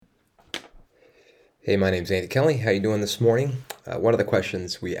Hey, my name's Andy Kelly. How you doing this morning? One of the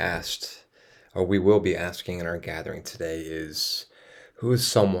questions we asked, or we will be asking in our gathering today is, who is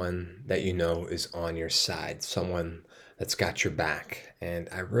someone that you know is on your side, someone that's got your back? And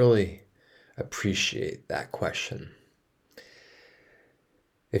I really appreciate that question.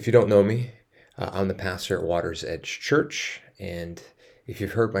 If you don't know me, I'm the pastor at Water's Edge Church, and if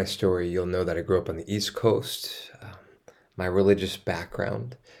you've heard my story, you'll know that I grew up on the East Coast. My religious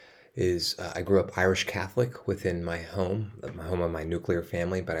background is I grew up Irish Catholic within my home of my nuclear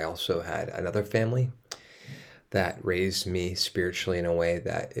family, but I also had another family that raised me spiritually in a way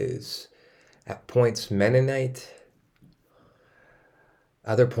that is at points Mennonite,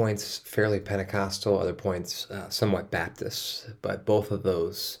 other points fairly Pentecostal, other points somewhat Baptist, but both of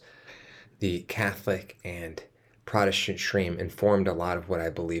those, the Catholic and Protestant stream, informed a lot of what I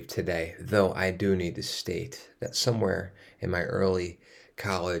believe today, though I do need to state that somewhere in my early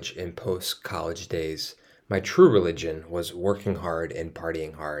college and post-college days, my true religion was working hard and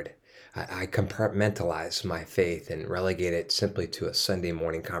partying hard. I compartmentalized my faith and relegated it simply to a Sunday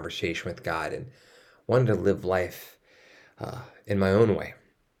morning conversation with God and wanted to live life in my own way.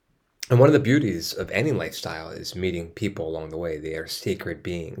 And one of the beauties of any lifestyle is meeting people along the way. They are sacred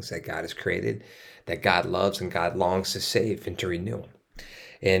beings that God has created, that God loves and God longs to save and to renew.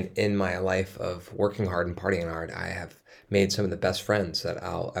 And in my life of working hard and partying hard, I have made some of the best friends that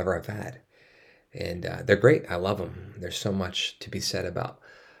I'll ever have had. And they're great. I love them. There's so much to be said about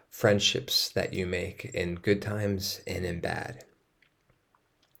friendships that you make in good times and in bad.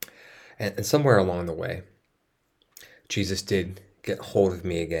 And somewhere along the way, Jesus did get hold of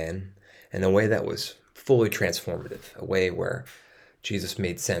me again in a way that was fully transformative, a way where Jesus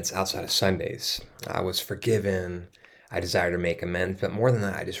made sense outside of Sundays. I was forgiven. I desire to make amends, but more than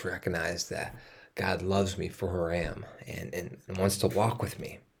that, I just recognized that God loves me for who I am and wants to walk with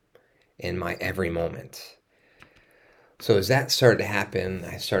me in my every moment. So as that started to happen,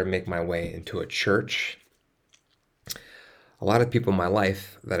 I started to make my way into a church. A lot of people in my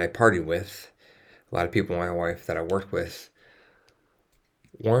life that I partied with, a lot of people in my life that I worked with,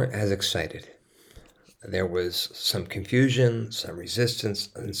 weren't as excited. There was some confusion, some resistance,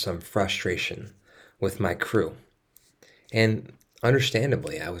 and some frustration with my crew. And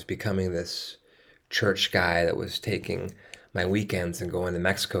understandably, I was becoming this church guy that was taking my weekends and going to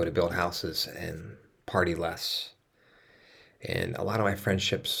Mexico to build houses and party less. And a lot of my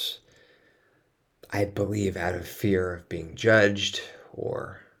friendships, I believe, out of fear of being judged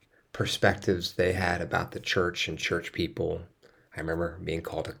or perspectives they had about the church and church people. I remember being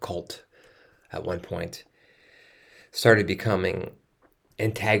called a cult at one point, started becoming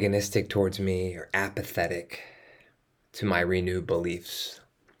antagonistic towards me or apathetic to my renewed beliefs.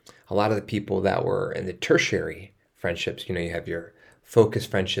 A lot of the people that were in the tertiary friendships, you have your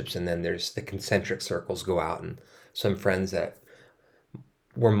focused friendships, and then there's the concentric circles go out, and some friends that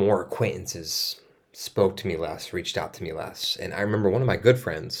were more acquaintances spoke to me less, reached out to me less. And I remember one of my good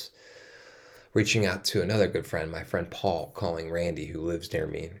friends reaching out to another good friend, my friend Paul, calling Randy, who lives near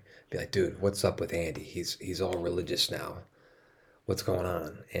me, and be like, dude, what's up with Andy? He's all religious now. What's going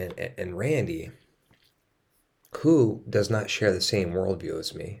on? And Randy, who does not share the same worldview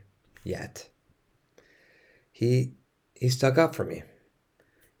as me yet, he he stuck up for me.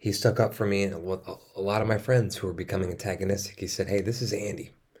 He stuck up for me and a lot of my friends who were becoming antagonistic. He said, hey, this is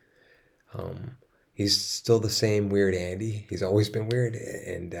Andy. Um, he's still the same weird Andy. He's always been weird,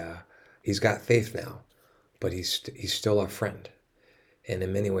 and he's got faith now, but he's still our friend. And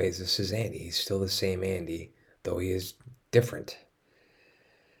in many ways, this is Andy. He's still the same Andy, though he is different.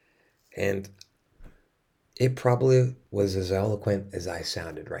 And it probably was as eloquent as I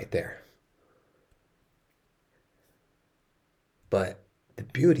sounded right there. But the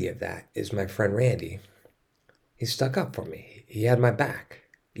beauty of that is my friend Randy, he stuck up for me. He had my back.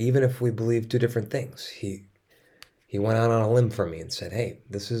 Even if we believed two different things, he went out on a limb for me and said, hey,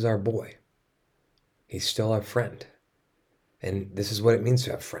 this is our boy. He's still our friend. And this is what it means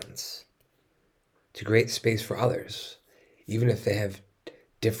to have friends. To create space for others, even if they have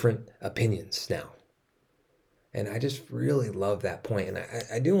different opinions now. And I just really love that point. And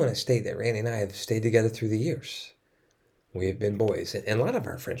I do want to state that Randy and I have stayed together through the years. We have been boys. And a lot of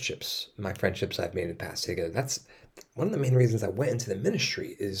our friendships, my friendships I've made in the past together, that's one of the main reasons I went into the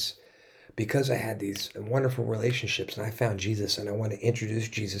ministry is because I had these wonderful relationships and I found Jesus and I want to introduce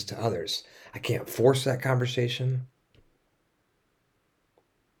Jesus to others. I can't force that conversation,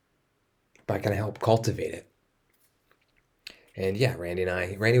 but I can help cultivate it. And yeah,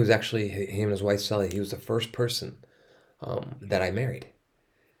 Randy was actually, him and his wife Sally, he was the first person that I married,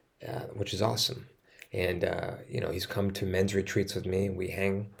 which is awesome. And, he's come to men's retreats with me. We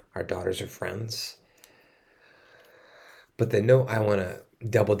hang, our daughters are friends. But the note I want to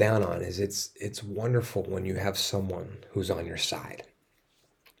double down on is it's wonderful when you have someone who's on your side,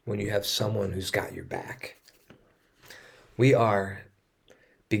 when you have someone who's got your back. We are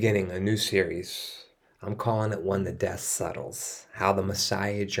beginning a new series. I'm calling it When the Dust Settles, How the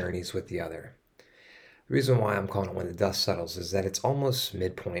Messiah Journeys with the Other. The reason why I'm calling it When the Dust Settles is that it's almost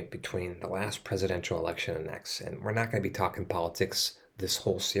midpoint between the last presidential election and next. And we're not going to be talking politics this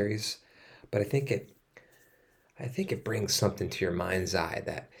whole series, but I think it brings something to your mind's eye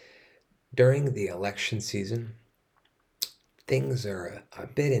that during the election season, things are a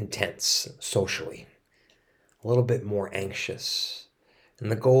bit intense socially, a little bit more anxious.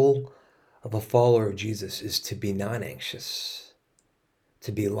 And the goal of a follower of Jesus is to be non-anxious,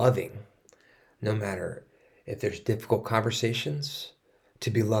 to be loving, no matter if there's difficult conversations, to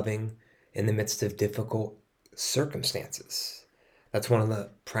be loving in the midst of difficult circumstances. That's one of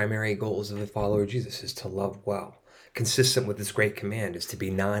the primary goals of a follower of Jesus, is to love well. Consistent with this great command is to be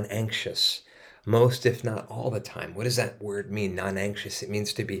non-anxious, most if not all the time. What does that word mean, non-anxious? It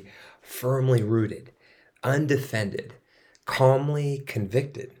means to be firmly rooted, undefended, calmly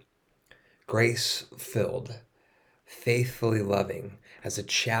convicted, grace-filled, faithfully loving as a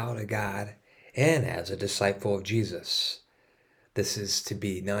child of God and as a disciple of Jesus. This is to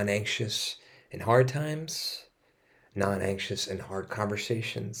be non-anxious in hard times, non-anxious in hard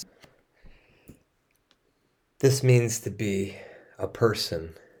conversations. This means to be a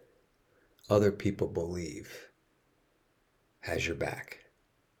person other people believe has your back.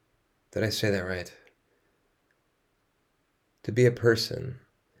 Did I say that right? To be a person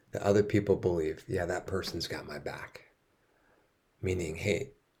that other people believe, yeah, that person's got my back. Meaning,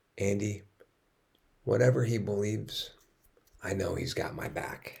 hey, Andy, whatever he believes, I know he's got my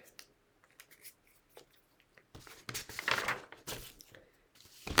back.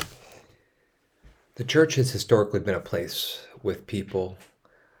 The church has historically been a place with people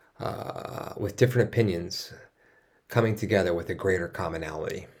with different opinions coming together with a greater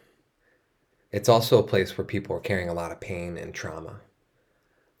commonality. It's also a place where people are carrying a lot of pain and trauma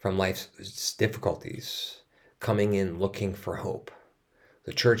from life's difficulties, coming in looking for hope.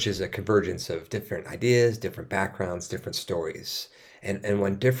 The church is a convergence of different ideas, different backgrounds, different stories. And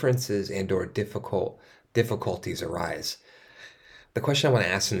when differences and or difficulties arise, the question I want to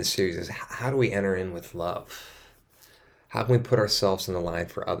ask in this series is, how do we enter in with love? How can we put ourselves in the line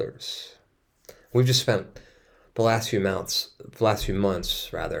for others? We've just spent the last few months, in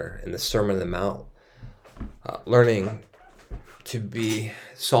the Sermon on the Mount, learning to be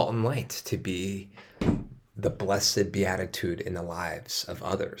salt and light, to be the blessed beatitude in the lives of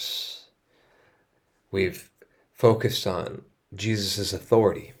others. We've focused on Jesus'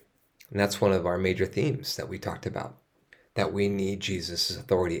 authority, and that's one of our major themes that we talked about, that we need Jesus'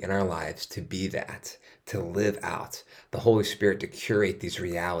 authority in our lives to be that, to live out the Holy Spirit, to curate these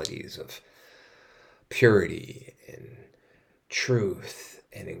realities of purity and truth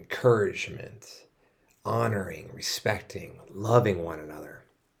and encouragement, honoring, respecting, loving one another.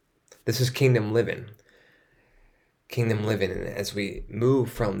 This is kingdom living. Kingdom living. And as we move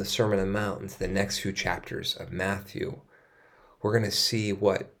from the Sermon on the Mount into the next few chapters of Matthew, we're going to see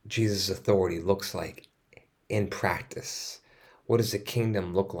what Jesus' authority looks like in practice. What does the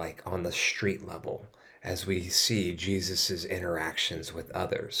kingdom look like on the street level as we see Jesus' interactions with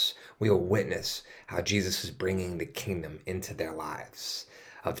others? We will witness how Jesus is bringing the kingdom into their lives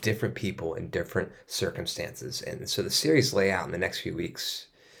of different people in different circumstances. And so the series layout in the next few weeks,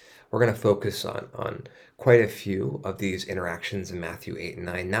 we're going to focus on quite a few of these interactions in Matthew 8 and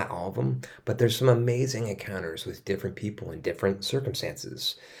 9. Not all of them, but there's some amazing encounters with different people in different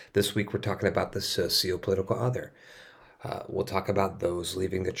circumstances. This week, we're talking about the socio-political other. We'll talk about those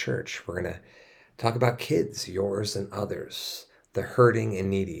leaving the church. We're going to talk about kids, yours and others, the hurting and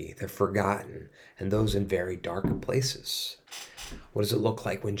needy, the forgotten, and those in very dark places. What does it look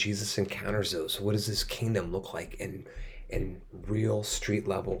like when Jesus encounters those? What does this kingdom look like in real street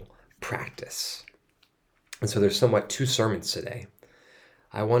level practice? And so there's somewhat two sermons today.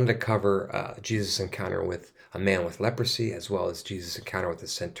 I wanted to cover Jesus' encounter with a man with leprosy, as well as Jesus' encounter with the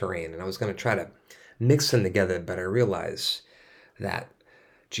centurion. And I was going to try to mix them together, but I realized that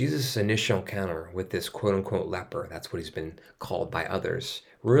Jesus' initial encounter with this quote-unquote leper, that's what he's been called by others,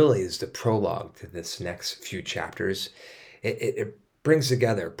 really is the prologue to this next few chapters. It brings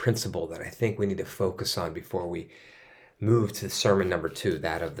together a principle that I think we need to focus on before we move to sermon number 2,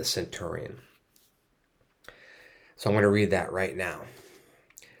 that of the centurion. So I'm going to read that right now.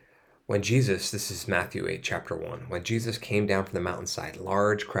 When Jesus, this is Matthew 8, chapter 1, when Jesus came down from the mountainside,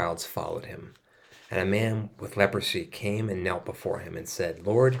 large crowds followed him. And a man with leprosy came and knelt before him and said,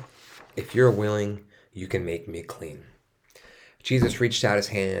 "Lord, if you're willing, you can make me clean." Jesus reached out his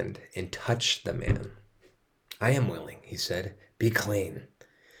hand and touched the man. "I am willing," he said. "Be clean."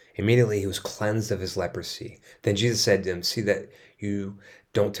 Immediately he was cleansed of his leprosy. Then Jesus said to him, "See that you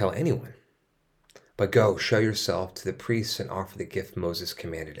don't tell anyone, but go, show yourself to the priests and offer the gift Moses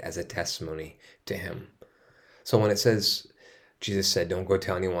commanded as a testimony to him." So when it says, Jesus said, "Don't go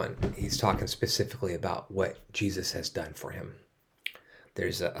tell anyone," he's talking specifically about what Jesus has done for him.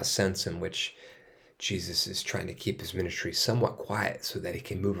 There's a sense in which Jesus is trying to keep his ministry somewhat quiet so that he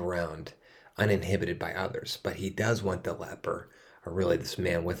can move around uninhibited by others. But he does want the leper, or really this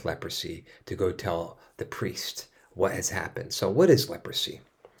man with leprosy, to go tell the priest what has happened. So what is leprosy?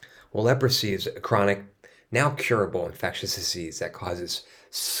 Well, leprosy is a chronic, now curable infectious disease that causes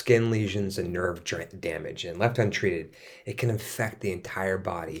skin lesions and nerve damage. And left untreated, it can infect the entire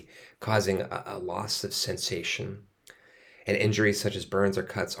body, causing a loss of sensation. And injuries such as burns or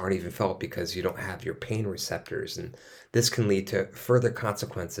cuts aren't even felt because you don't have your pain receptors. And this can lead to further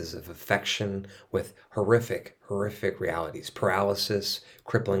consequences of infection with horrific realities: paralysis,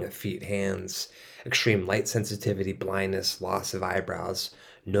 crippling of feet, hands, extreme light sensitivity, blindness, loss of eyebrows,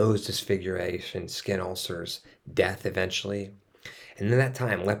 nose disfiguration, skin ulcers, death eventually. And in that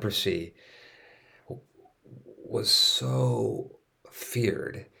time, leprosy was so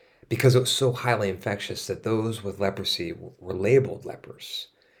feared because it was so highly infectious that those with leprosy were labeled lepers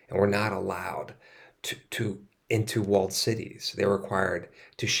and were not allowed to into walled cities. They were required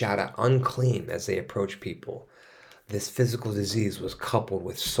to shout out "unclean" as they approached people. This physical disease was coupled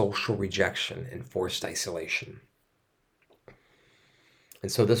with social rejection and forced isolation. And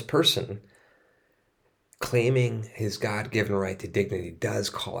so this person, claiming his God-given right to dignity, does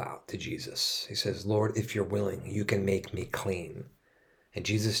call out to Jesus. He says, "Lord, if you're willing, you can make me clean." And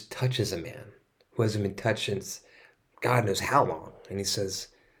Jesus touches a man who hasn't been touched since God knows how long. And he says,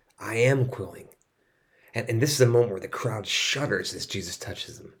 "I am willing." And this is a moment where the crowd shudders as Jesus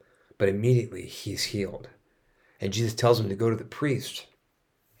touches him. But immediately he's healed. And Jesus tells him to go to the priest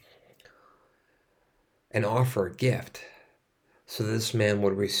and offer a gift so this man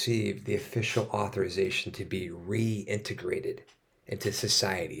would receive the official authorization to be reintegrated into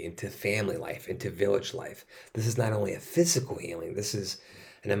society, into family life, into village life. This is not only a physical healing, this is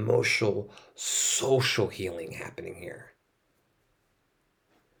an emotional, social healing happening here.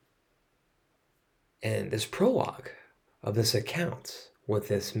 And this prologue of this account with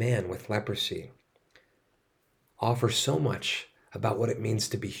this man with leprosy offers so much about what it means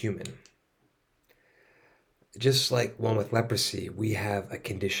to be human. Just like one with leprosy, we have a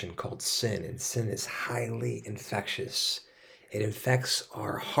condition called sin, and sin is highly infectious. It infects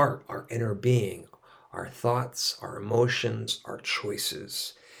our heart, our inner being, our thoughts, our emotions, our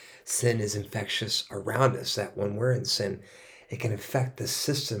choices. Sin is infectious around us, that when we're in sin, it can affect the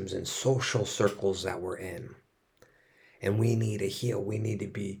systems and social circles that we're in. And we need to heal. We need to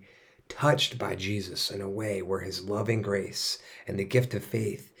be touched by Jesus in a way where his loving grace and the gift of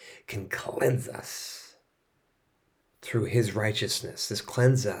faith can cleanse us through his righteousness. This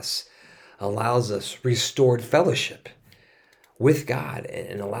cleanse us allows us restored fellowship with God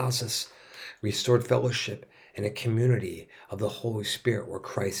and allows us restored fellowship in a community of the Holy Spirit where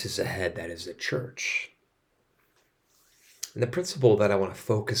Christ is the head, that is the church. And the principle that I want to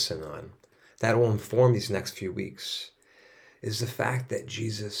focus in on, that will inform these next few weeks, is the fact that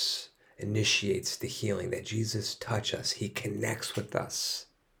Jesus initiates the healing, that Jesus touches us. He connects with us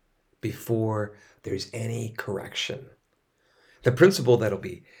before there's any correction. The principle that'll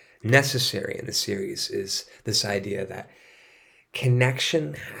be necessary in the series is this idea that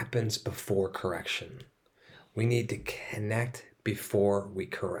connection happens before correction. We need to connect before we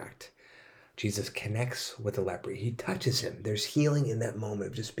correct. Jesus connects with the leper. He touches him. There's healing in that moment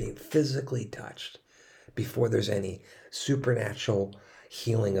of just being physically touched before there's any supernatural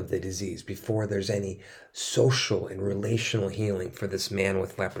healing of the disease, before there's any social and relational healing for this man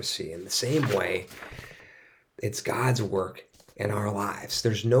with leprosy. In the same way, it's God's work in our lives.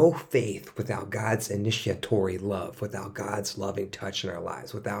 There's no faith without God's initiatory love, without God's loving touch in our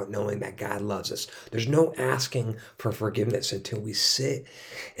lives, without knowing that God loves us. There's no asking for forgiveness until we sit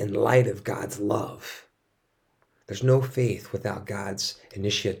in light of God's love. There's no faith without God's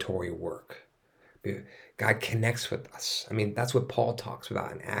initiatory work. God connects with us. I mean, that's what Paul talks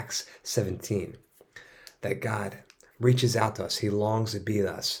about in Acts 17, that God reaches out to us. He longs to be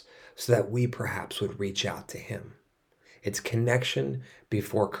with us so that we perhaps would reach out to him. It's connection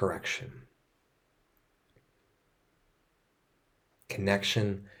before correction.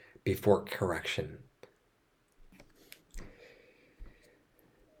 Connection before correction.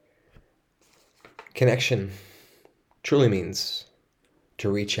 Connection truly means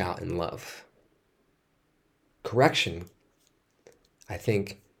to reach out in love. Correction I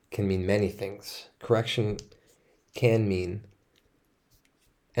think, can mean many things. Correction can mean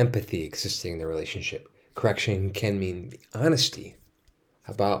empathy existing in the relationship. Correction can mean honesty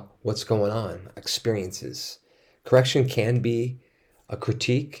about what's going on, experiences. Correction can be a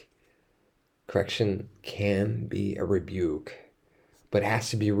critique. Correction can be a rebuke, but it has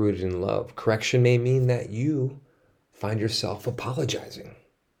to be rooted in love. Correction may mean that you find yourself apologizing,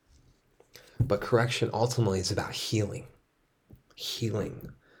 but correction ultimately is about healing,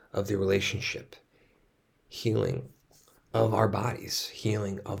 healing of the relationship, healing of our bodies,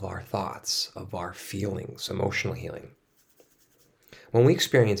 healing of our thoughts, of our feelings, emotional healing. When we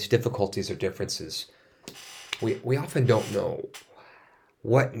experience difficulties or differences, we often don't know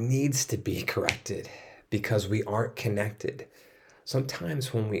what needs to be corrected because we aren't connected.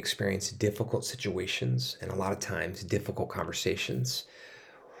 Sometimes when we experience difficult situations, and a lot of times difficult conversations,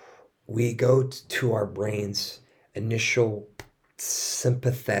 we go to our brain's initial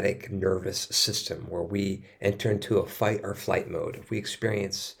sympathetic nervous system where we enter into a fight or flight mode. If we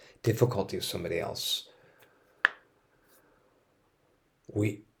experience difficulty with somebody else,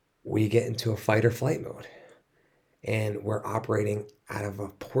 we get into a fight or flight mode, and we're operating out of a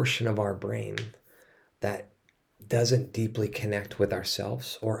portion of our brain that doesn't deeply connect with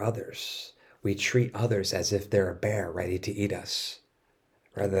ourselves or others. We treat others as if they're a bear ready to eat us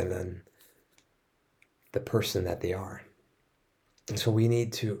rather than the person that they are. And so we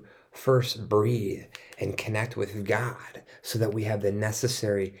need to first breathe and connect with God so that we have the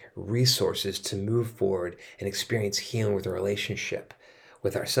necessary resources to move forward and experience healing with a relationship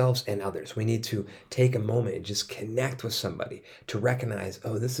with ourselves and others. We need to take a moment and just connect with somebody to recognize,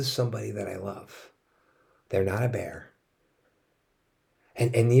 oh, this is somebody that I love. They're not a bear.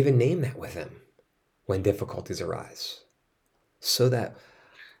 And even name that with them when difficulties arise so that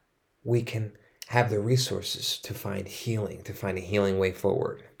we can have the resources to find healing, to find a healing way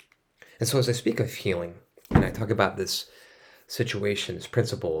forward. And so as I speak of healing, and I talk about this situation, this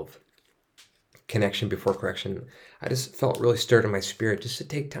principle of connection before correction, I just felt really stirred in my spirit just to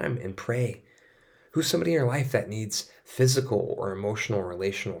take time and pray. Who's somebody in your life that needs physical or emotional,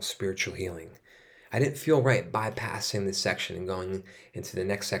 relational, spiritual healing? I didn't feel right bypassing this section and going into the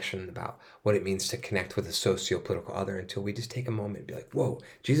next section about what it means to connect with a socio-political other until we just take a moment and be like, whoa,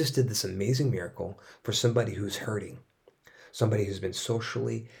 Jesus did this amazing miracle for somebody who's hurting, somebody who's been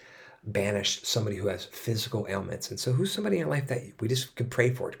socially banished, somebody who has physical ailments. And so who's somebody in your life that we just could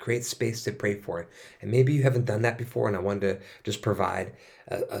pray for, to create space to pray for it? And maybe you haven't done that before, and I wanted to just provide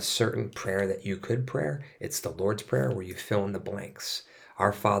a certain prayer that you could pray. It's the Lord's Prayer where you fill in the blanks.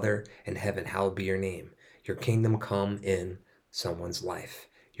 Our Father in heaven, hallowed be your name. Your kingdom come in someone's life.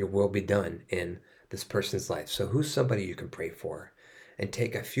 Your will be done in this person's life. So who's somebody you can pray for? And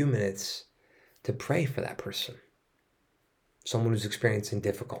take a few minutes to pray for that person. Someone who's experiencing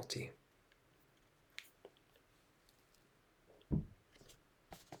difficulty.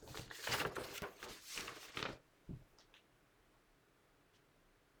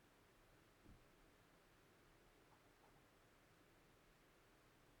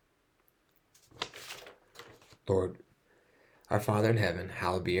 Lord, our Father in heaven,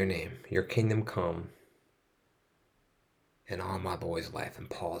 hallowed be your name. Your kingdom come in all my boys' life, and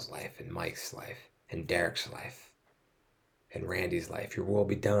Paul's life, and Mike's life, and Derek's life, and Randy's life. Your will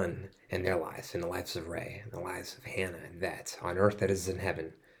be done in their lives, in the lives of Ray, in the lives of Hannah and Vet, on earth that is in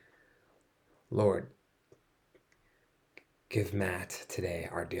heaven. Lord, give Matt today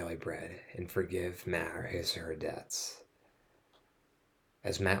our daily bread, and forgive Matt his or her debts,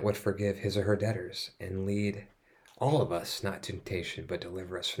 as Matt would forgive his or her debtors, and lead all of us, not temptation, but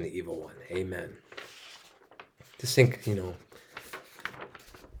deliver us from the evil one. Amen. Just think,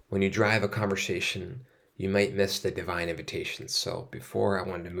 when you drive a conversation, you might miss the divine invitations. So before I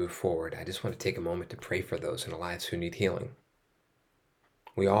wanted to move forward, I just want to take a moment to pray for those in our lives who need healing.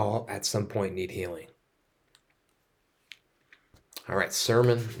 We all, at some point, need healing. All right,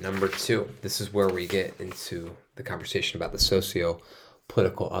 sermon number 2. This is where we get into the conversation about the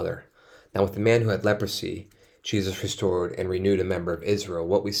socio-political other. Now, with the man who had leprosy, Jesus restored and renewed a member of Israel.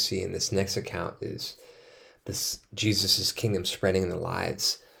 What we see in this next account is this Jesus' kingdom spreading in the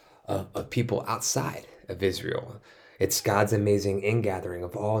lives of people outside of Israel. It's God's amazing ingathering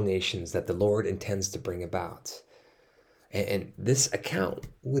of all nations that the Lord intends to bring about. And this account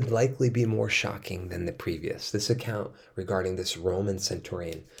would likely be more shocking than the previous. This account regarding this Roman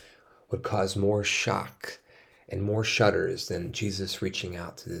centurion would cause more shock and more shudders than Jesus reaching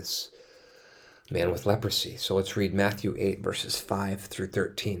out to this man with leprosy. So let's read Matthew 8, verses 5 through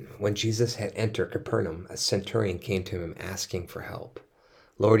 13. When Jesus had entered Capernaum, a centurion came to him asking for help.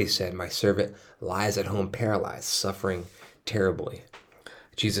 Lord, he said, my servant lies at home paralyzed, suffering terribly.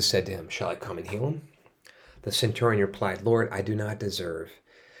 Jesus said to him, "Shall I come and heal him?" The centurion replied, "Lord, I do not deserve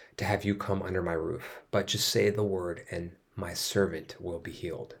to have you come under my roof, but just say the word and my servant will be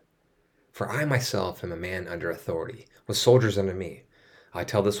healed. For I myself am a man under authority, with soldiers under me. I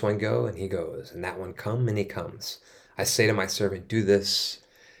tell this one go, and he goes, and that one come, and he comes. I say to my servant, do this,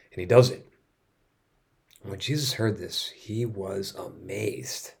 and he does it." When Jesus heard this, he was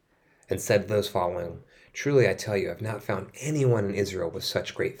amazed and said to those following, "Truly I tell you, I have not found anyone in Israel with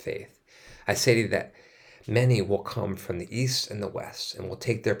such great faith. I say to you that many will come from the east and the west and will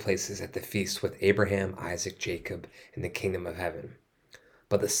take their places at the feast with Abraham, Isaac, Jacob in the kingdom of heaven.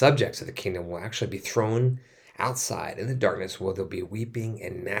 But the subjects of the kingdom will actually be thrown outside in the darkness where there'll be weeping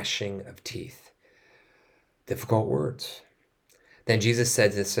and gnashing of teeth." Difficult words. Then Jesus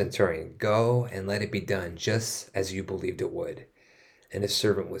said to the centurion, "Go and let it be done just as you believed it would." And his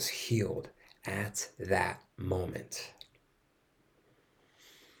servant was healed at that moment.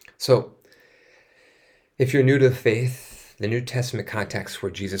 So, if you're new to the faith, the New Testament context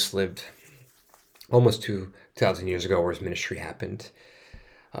where Jesus lived almost 2,000 years ago, where his ministry happened,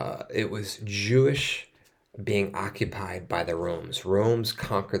 it was Jewish being occupied by the Romans. Romans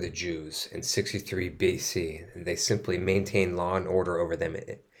conquered the Jews in 63 BC. They simply maintained law and order over them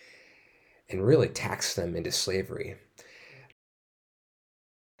and really taxed them into slavery.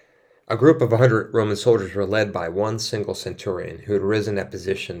 A group of 100 Roman soldiers were led by one single centurion who had risen that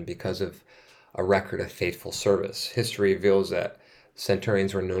position because of a record of faithful service. History reveals that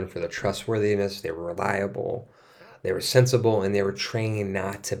centurions were known for their trustworthiness, they were reliable, they were sensible, and they were trained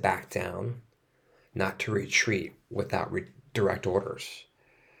not to back down, not to retreat without direct orders.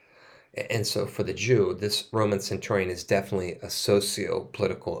 And so for the Jew, this Roman centurion is definitely a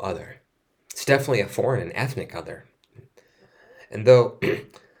socio-political other. It's definitely a foreign and ethnic other. And though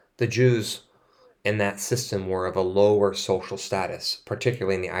the Jews in that system were of a lower social status,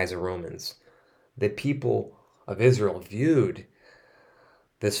 particularly in the eyes of Romans, the people of Israel viewed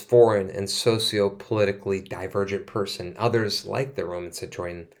this foreign and socio-politically divergent person, others like the Roman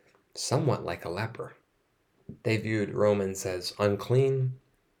centurion, somewhat like a leper. They viewed Romans as unclean,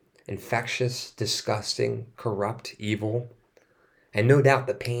 infectious, disgusting, corrupt, evil, and no doubt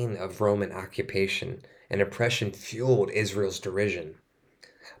the pain of Roman occupation and oppression fueled Israel's derision.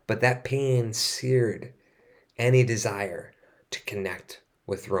 But that pain seared any desire to connect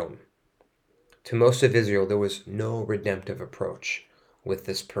with Rome. To most of Israel, there was no redemptive approach with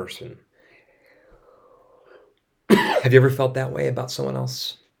this person. Have you ever felt that way about someone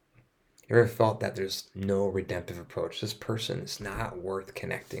else? You ever felt that there's no redemptive approach? This person is not worth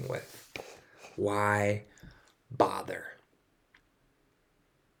connecting with. Why bother?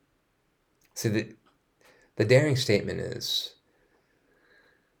 See, the daring statement is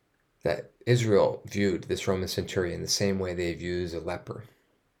that Israel viewed this Roman centurion the same way they viewed a leper.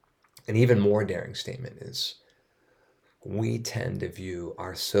 An even more daring statement is we tend to view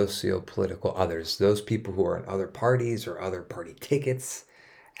our socio-political others, those people who are in other parties or other party tickets,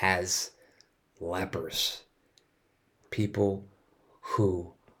 as lepers. People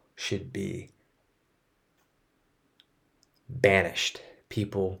who should be banished.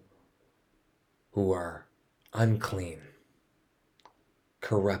 People who are unclean,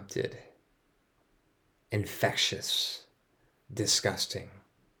 corrupted, infectious, disgusting.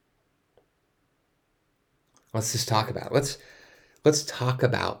 Let's just talk about it. Let's talk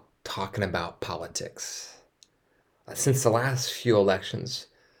about talking about politics. Since the last few elections,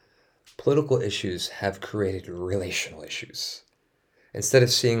 political issues have created relational issues. Instead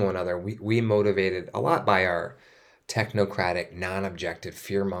of seeing one another, we motivated a lot by our technocratic, non-objective,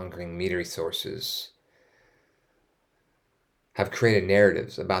 fear-mongering media sources have created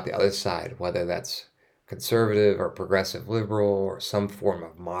narratives about the other side, whether that's conservative or progressive liberal or some form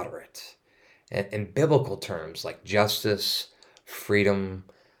of moderate. And in biblical terms like justice, freedom,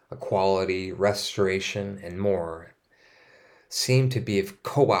 equality, restoration, and more seem to be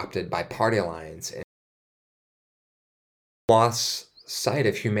co-opted by party lines and lost sight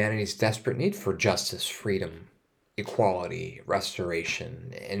of humanity's desperate need for justice, freedom, equality,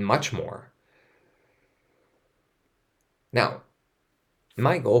 restoration, and much more. Now,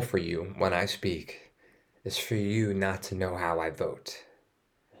 my goal for you when I speak is for you not to know how I vote,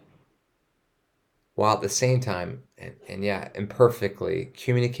 while at the same time, and imperfectly,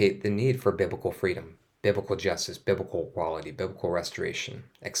 communicate the need for biblical freedom, biblical justice, biblical equality, biblical restoration,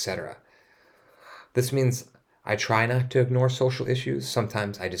 etc. This means I try not to ignore social issues.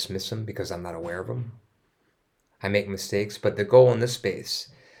 Sometimes I dismiss them because I'm not aware of them. I make mistakes, but the goal in this space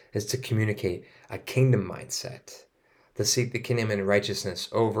is to communicate a kingdom mindset, to seek the kingdom and righteousness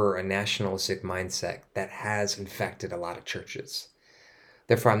over a nationalistic mindset that has infected a lot of churches.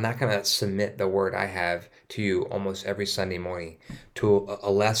 Therefore, I'm not going to submit the word I have to you almost every Sunday morning to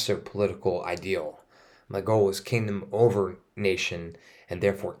a lesser political ideal. My goal is kingdom over nation and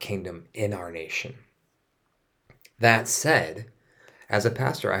therefore kingdom in our nation. That said, as a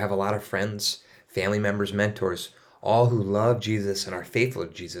pastor, I have a lot of friends, family members, mentors, all who love Jesus and are faithful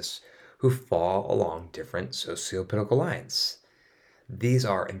to Jesus, who fall along different socio-political lines. These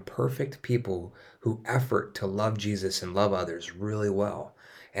are imperfect people who effort to love Jesus and love others really well.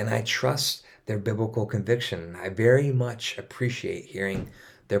 And I trust their biblical conviction. I very much appreciate hearing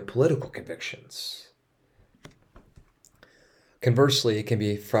their political convictions. Conversely, it can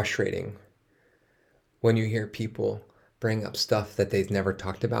be frustrating when you hear people bring up stuff that they've never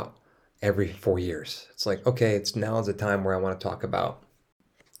talked about every 4 years. It's like, okay, now's the time where I want to talk about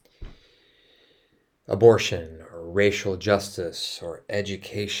abortion or racial justice or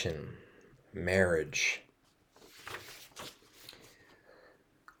education, marriage,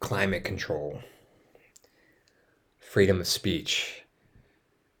 climate control, freedom of speech.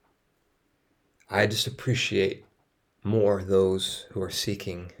 I just appreciate more those who are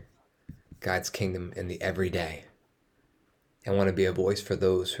seeking God's kingdom in the everyday and want to be a voice for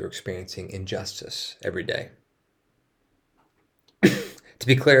those who are experiencing injustice every day. To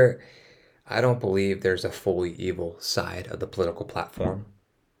be clear, I don't believe there's a fully evil side of the political platform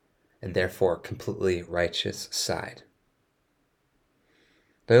and therefore a completely righteous side.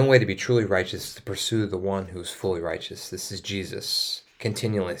 The only way to be truly righteous is to pursue the one who is fully righteous. This is Jesus,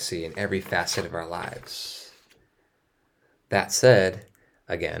 continuously in every facet of our lives. That said,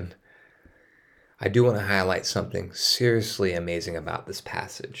 again, I do want to highlight something seriously amazing about this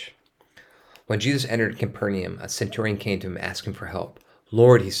passage. When Jesus entered Capernaum, a centurion came to him asking for help.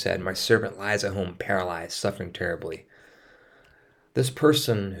 "Lord," he said, "my servant lies at home paralyzed, suffering terribly." This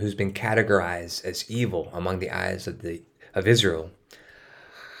person who's been categorized as evil among the eyes of Israel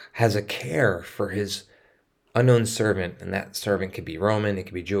has a care for his unknown servant, and that servant could be Roman, it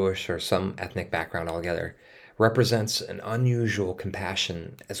could be Jewish, or some ethnic background altogether, represents an unusual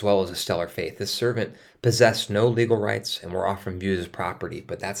compassion as well as a stellar faith. This servant possessed no legal rights and were often viewed as property,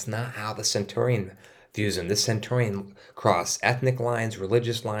 but that's not how the centurion views him. This centurion crossed ethnic lines,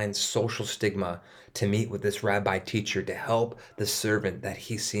 religious lines, social stigma to meet with this rabbi teacher to help the servant that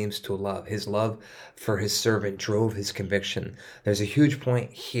he seems to love. His love for his servant drove his conviction. There's a huge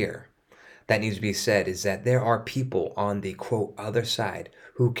point here that needs to be said, is that there are people on the quote other side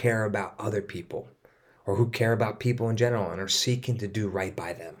who care about other people, or who care about people in general and are seeking to do right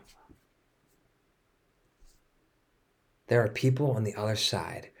by them. There are people on the other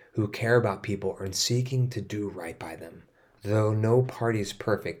side who care about people and seeking to do right by them. Though no party is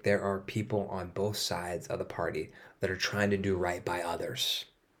perfect, there are people on both sides of the party that are trying to do right by others.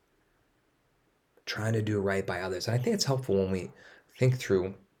 Trying to do right by others. And I think it's helpful when we think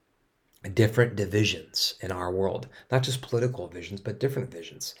through different divisions in our world, not just political divisions, but different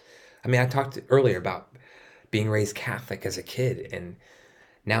divisions. I mean, I talked earlier about being raised Catholic as a kid, and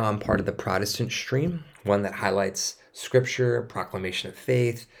now I'm part of the Protestant stream, one that highlights scripture, proclamation of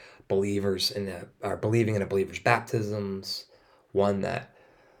faith, believing in a believer's baptisms, one that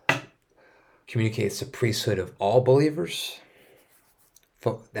communicates the priesthood of all believers,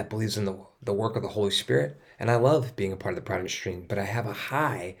 that believes in the work of the Holy Spirit. And I love being a part of the Protestant stream, but I have a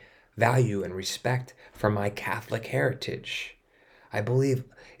high value and respect for my Catholic heritage. I believe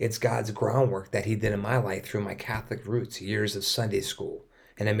it's God's groundwork that he did in my life through my Catholic roots, years of Sunday school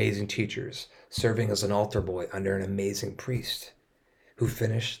and amazing teachers, serving as an altar boy under an amazing priest who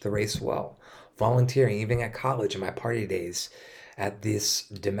finished the race well, volunteering even at college in my party days at this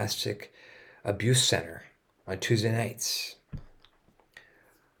domestic abuse center on Tuesday nights.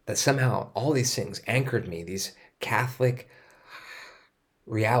 That somehow all these things anchored me, these Catholic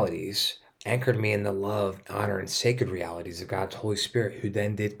realities anchored me in the love, honor, and sacred realities of God's Holy Spirit, who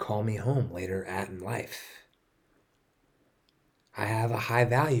then did call me home later in life. I have a high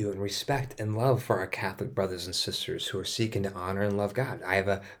value and respect and love for our Catholic brothers and sisters who are seeking to honor and love God. I have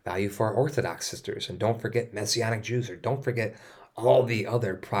a value for our Orthodox sisters, and don't forget Messianic Jews, or don't forget all the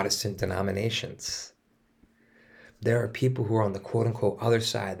other Protestant denominations. There are people who are on the quote-unquote other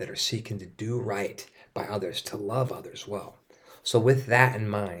side that are seeking to do right by others, to love others well. So with that in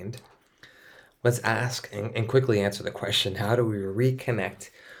mind, let's ask and quickly answer the question, how do we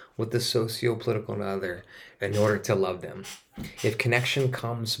reconnect with the socio-political other in order to love them? If connection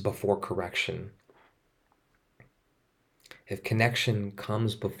comes before correction,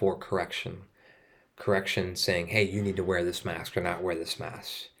 correction saying, hey, you need to wear this mask or not wear this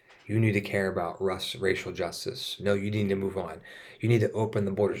mask, You need to care about racial justice. No, you need to move on. You need to open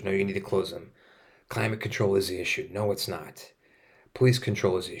the borders. No, you need to close them. Climate control is the issue. No, it's not. Police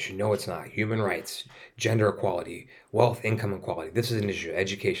control is the issue. No, it's not. Human rights, gender equality, wealth, income equality. This is an issue.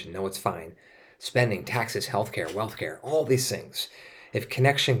 Education. No, it's fine. Spending, taxes, healthcare, wealthcare, all these things. If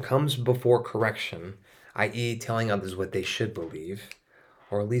connection comes before correction, i.e., telling others what they should believe,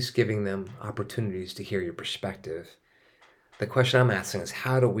 or at least giving them opportunities to hear your perspective, the question I'm asking is,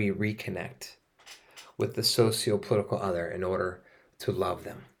 how do we reconnect with the socio-political other in order to love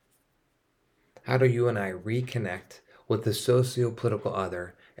them? How do you and I reconnect with the socio-political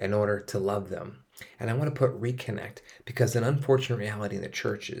other in order to love them? And I want to put reconnect because an unfortunate reality in the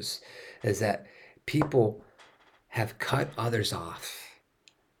churches is that people have cut others off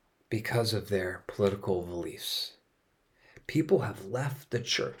because of their political beliefs. People have left the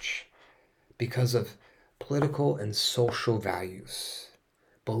church because of political and social values,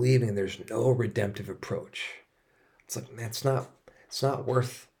 believing there's no redemptive approach. It's like, man, it's not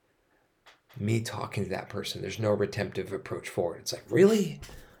worth me talking to that person. There's no redemptive approach forward. It's like, really?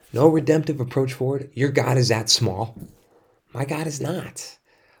 No redemptive approach forward? Your God is that small? My God is not.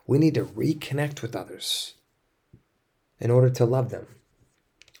 We need to reconnect with others in order to love them.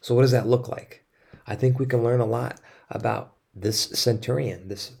 So what does that look like? I think we can learn a lot about this centurion,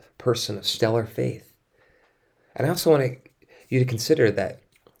 this person of stellar faith. And I also want you to consider that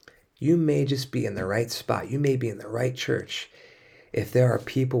you may just be in the right spot. You may be in the right church if there are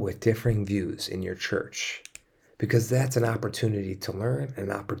people with differing views in your church, because that's an opportunity to learn, an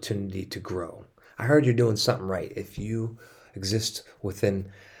opportunity to grow. I heard you're doing something right if you exist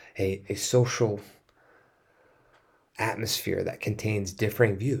within a social atmosphere that contains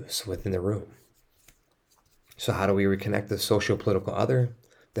differing views within the room. So how do we reconnect the socio-political other?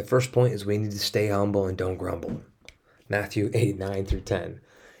 The first point is we need to stay humble and don't grumble. Matthew 8:9-10.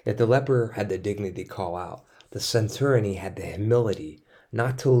 If the leper had the dignity to call out, the centurion had the humility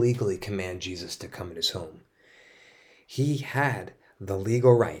not to legally command Jesus to come in his home. He had the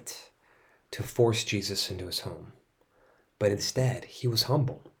legal right to force Jesus into his home, but instead he was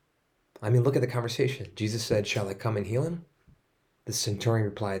humble. I mean, look at the conversation. Jesus said, "Shall I come and heal him?" The centurion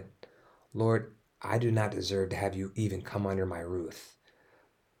replied, "Lord, I do not deserve to have you even come under my roof."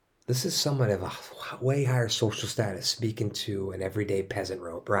 This is someone of a way higher social status speaking to an everyday peasant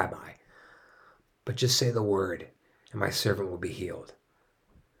rabbi. But just say the word, and my servant will be healed.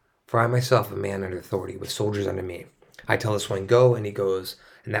 For I myself am a man under authority, with soldiers under me. I tell this one, go, and he goes,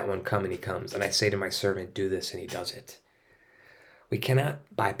 and that one, come, and he comes. And I say to my servant, do this, and he does it. We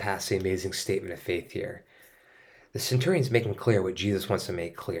cannot bypass the amazing statement of faith here. The centurion's making clear what Jesus wants to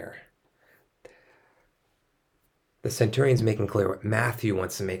make clear. The centurion's making clear what Matthew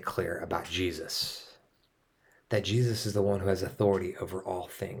wants to make clear about Jesus. That Jesus is the one who has authority over all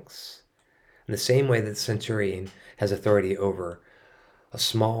things. In the same way that the centurion has authority over a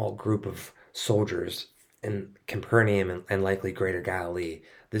small group of soldiers in Capernaum and likely Greater Galilee,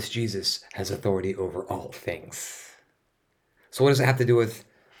 this Jesus has authority over all things. So what does it have to do with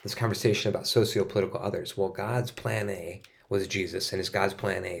this conversation about socio-political others? Well, God's plan A was Jesus, and his God's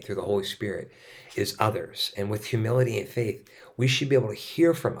plan A through the Holy Spirit is others. And with humility and faith, we should be able to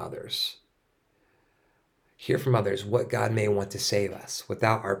hear from others. Hear from others what God may want to say of us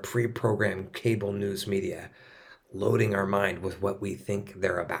without our pre-programmed cable news media loading our mind with what we think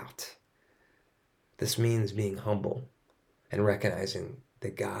they're about. This means being humble and recognizing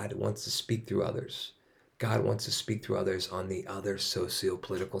that God wants to speak through others. God wants to speak through others on the other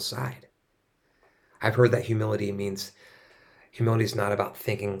socio-political side. I've heard that humility is not about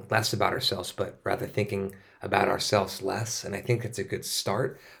thinking less about ourselves, but rather thinking about ourselves less. And I think that's a good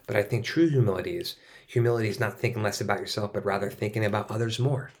start. But I think true humility is not thinking less about yourself, but rather thinking about others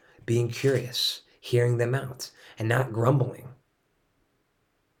more, being curious, hearing them out, and not grumbling.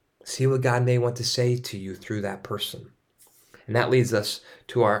 See what God may want to say to you through that person. And that leads us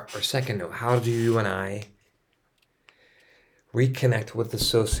to our second note. How do you and I reconnect with the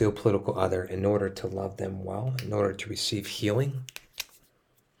socio-political other in order to love them well, in order to receive healing?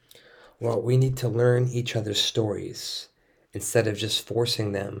 Well, we need to learn each other's stories instead of just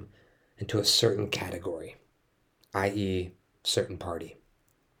forcing them into a certain category, i.e., certain party.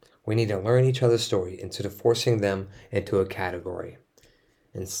 We need to learn each other's story instead of forcing them into a category,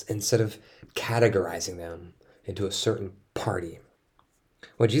 instead of categorizing them into a certain party.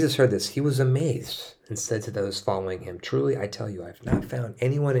 When Jesus heard this, he was amazed and said to those following him, "Truly, I tell you, I have not found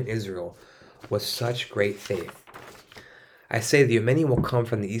anyone in Israel with such great faith. I say to you, many will come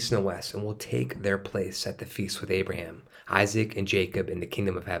from the east and the west and will take their place at the feast with Abraham, Isaac, and Jacob in the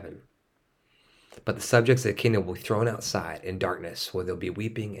kingdom of heaven. But the subjects of the kingdom will be thrown outside in darkness, where there'll be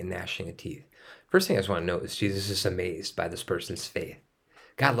weeping and gnashing of teeth. First thing I just want to note is Jesus is amazed by this person's faith.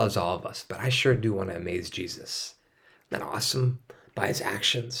 God loves all of us, but I sure do want to amaze Jesus. Isn't that awesome? By his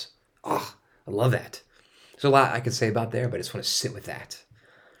actions. Oh, I love that. There's a lot I could say about there, but I just want to sit with that.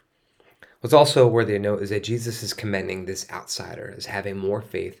 What's also worthy of note is that Jesus is commending this outsider as having more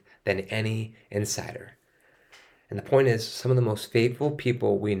faith than any insider. And the point is, some of the most faithful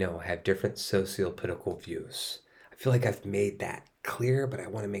people we know have different socio-political views. I feel like I've made that clear, but I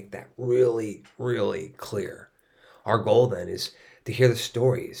want to make that really, really clear. Our goal then is to hear their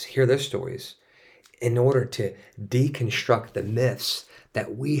stories, in order to deconstruct the myths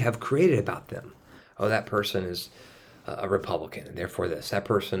that we have created about them. Oh, that person is a Republican, and therefore this. That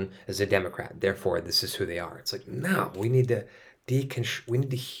person is a Democrat, therefore this is who they are. It's like, no, we need to we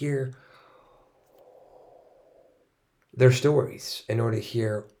need to hear their stories in order to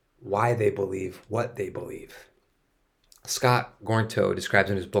hear why they believe what they believe. Scott Gornto describes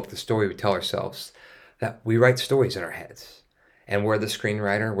in his book, The Story We Tell Ourselves, that we write stories in our heads. And we're the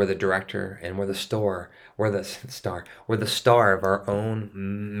screenwriter, we're the director, and we're the star of our own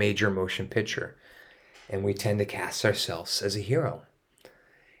major motion picture. And we tend to cast ourselves as a hero.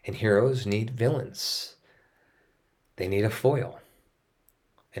 And heroes need villains. They need a foil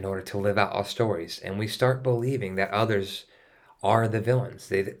in order to live out our stories. And we start believing that others are the villains.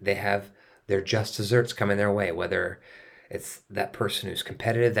 They have their just desserts coming their way, whether it's that person who's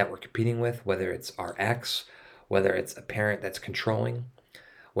competitive that we're competing with, whether it's our ex, whether it's a parent that's controlling,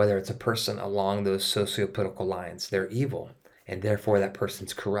 whether it's a person along those socio-political lines. They're evil, and therefore that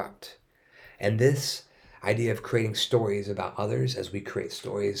person's corrupt. And this idea of creating stories about others as we create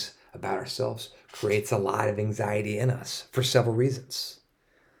stories about ourselves creates a lot of anxiety in us for several reasons.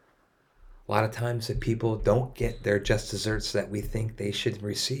 A lot of times that people don't get their just desserts that we think they should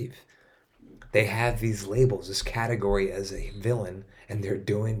receive. They have these labels, this category as a villain, and they're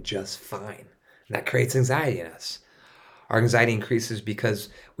doing just fine. And that creates anxiety in us. Our anxiety increases because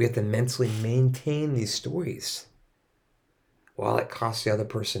we have to mentally maintain these stories while it costs the other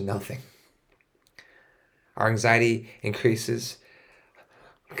person nothing. Our anxiety increases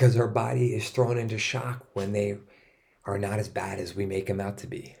because our body is thrown into shock when they are not as bad as we make them out to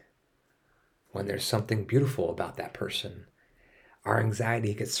be. When there's something beautiful about that person, our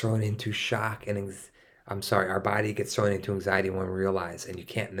anxiety gets thrown into shock and our body gets thrown into anxiety when we realize, and you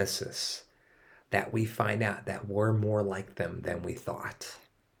can't miss this, that we find out that we're more like them than we thought.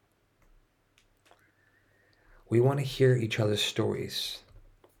 We want to hear each other's stories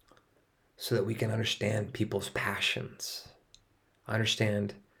so that we can understand people's passions,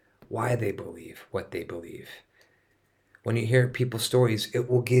 understand why they believe what they believe. When you hear people's stories, it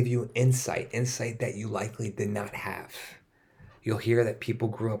will give you insight that you likely did not have. You'll hear that people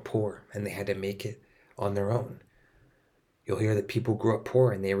grew up poor and they had to make it on their own. You'll hear that people grew up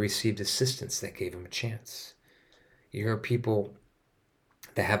poor and they received assistance that gave them a chance. You hear people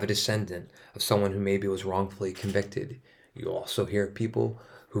that have a descendant of someone who maybe was wrongfully convicted. You also hear people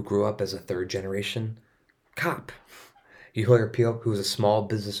who grew up as a third generation cop. You hear people who's a small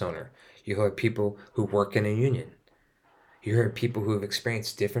business owner. You hear people who work in a union. You hear people who have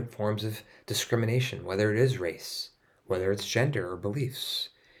experienced different forms of discrimination, whether it is race, whether it's gender or beliefs.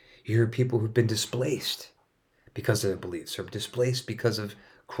 You hear people who've been displaced because of their beliefs, or displaced because of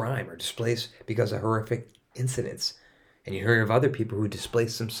crime, or displaced because of horrific incidents. And you hear of other people who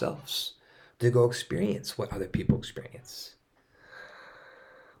displace themselves to go experience what other people experience.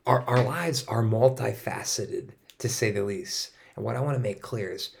 Our lives are multifaceted, to say the least. And what I want to make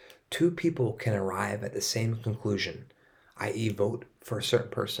clear is two people can arrive at the same conclusion, i.e. vote for a certain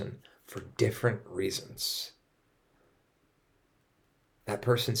person for different reasons. That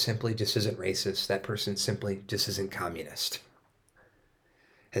person simply just isn't racist. That person simply just isn't communist.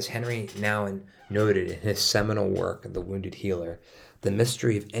 As Henry Nouwen noted in his seminal work, The Wounded Healer, the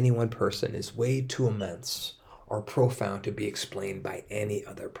mystery of any one person is way too immense or profound to be explained by any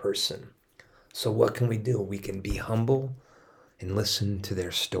other person. So what can we do? We can be humble and listen to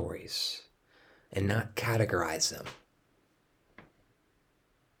their stories and not categorize them.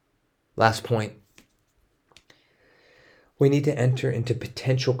 Last point. We need to enter into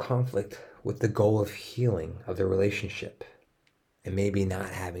potential conflict with the goal of healing of the relationship and maybe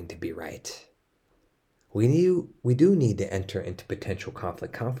not having to be right. We do need to enter into potential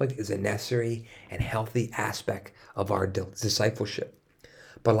conflict. Conflict is a necessary and healthy aspect of our discipleship.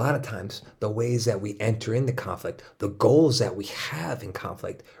 But a lot of times, the ways that we enter into conflict, the goals that we have in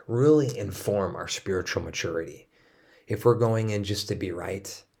conflict, really inform our spiritual maturity. If we're going in just to be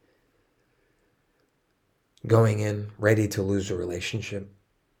right, going in ready to lose a relationship,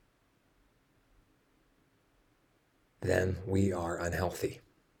 then we are unhealthy,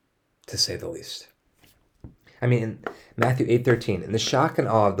 to say the least. I mean, in Matthew 8:13, in the shock and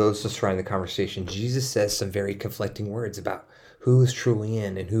awe of those surrounding the conversation, Jesus says some very conflicting words about who is truly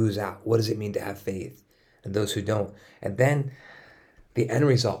in and who's out. What does it mean to have faith and those who don't? And then the end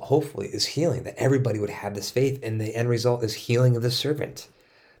result, hopefully, is healing, that everybody would have this faith. And the end result is healing of the servant.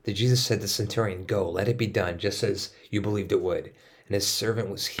 That Jesus said to the centurion, "Go, let it be done just as you believed it would." And his servant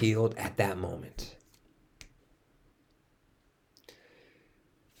was healed at that moment.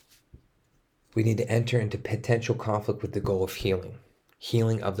 We need to enter into potential conflict with the goal of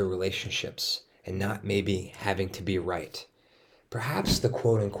healing of the relationships, and not maybe having to be right. Perhaps the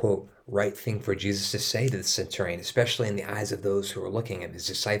quote-unquote right thing for Jesus to say to the centurion, especially in the eyes of those who are looking at his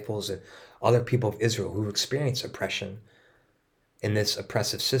disciples and other people of Israel who experience oppression in this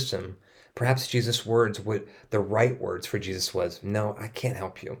oppressive system, perhaps the right words for Jesus was, "No, I can't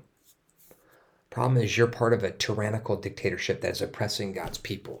help you. Problem is, you're part of a tyrannical dictatorship that is oppressing God's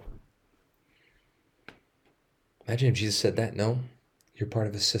people." Imagine if Jesus said that. "No, you're part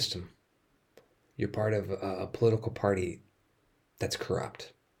of a system. You're part of a political party that's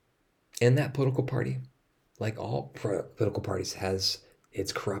corrupt. And that political party, like all political parties, has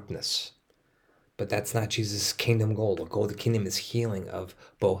its corruptness. But that's not Jesus' kingdom goal. The goal of the kingdom is healing of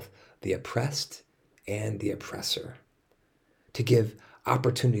both the oppressed and the oppressor, to give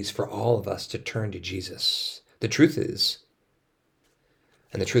opportunities for all of us to turn to Jesus. The truth is,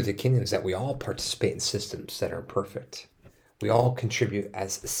 and the truth of the kingdom is that we all participate in systems that are imperfect. We all contribute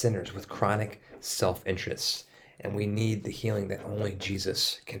as sinners with chronic self-interest, and we need the healing that only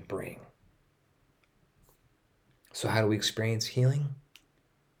Jesus can bring. So how do we experience healing?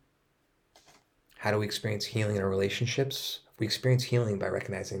 How do we experience healing in our relationships? We experience healing by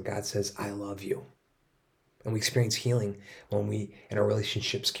recognizing God says, "I love you." And we experience healing when we, in our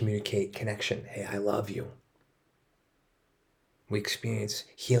relationships, communicate connection. "Hey, I love you." We experience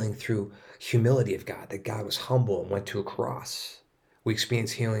healing through humility of God, that God was humble and went to a cross. We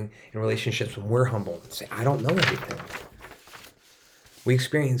experience healing in relationships when we're humble and say, "I don't know everything." We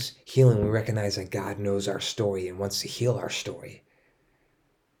experience healing when we recognize that God knows our story and wants to heal our story.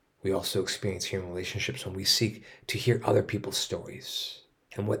 We also experience healing relationships when we seek to hear other people's stories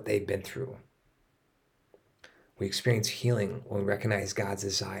and what they've been through. We experience healing when we recognize God's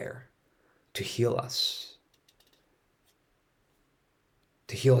desire to heal us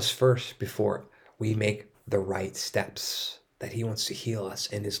first before we make the right steps, that He wants to heal us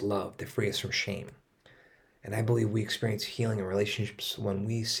in His love to free us from shame. And I believe we experience healing in relationships when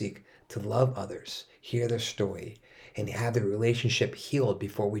we seek to love others, hear their story, and have the relationship healed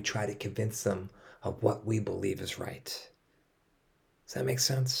before we try to convince them of what we believe is right. Does that make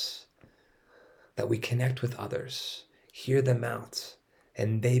sense? That we connect with others, hear them out,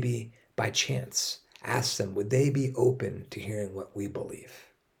 and maybe by chance ask them, would they be open to hearing what we believe?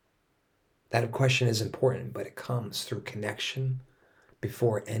 That question is important, but it comes through connection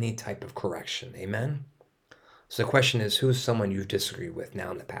before any type of correction. Amen? So the question is, who is someone you've disagreed with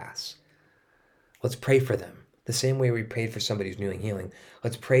now in the past? Let's pray for them. The same way we prayed for somebody who's needing healing,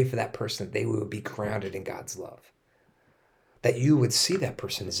 let's pray for that person that they would be grounded in God's love. That you would see that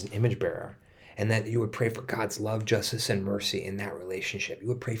person as an image bearer, and that you would pray for God's love, justice, and mercy in that relationship. You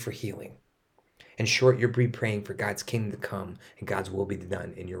would pray for healing. In short, you're praying for God's kingdom to come and God's will be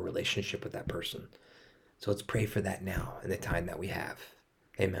done in your relationship with that person. So let's pray for that now in the time that we have.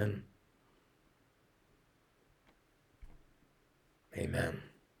 Amen. Amen.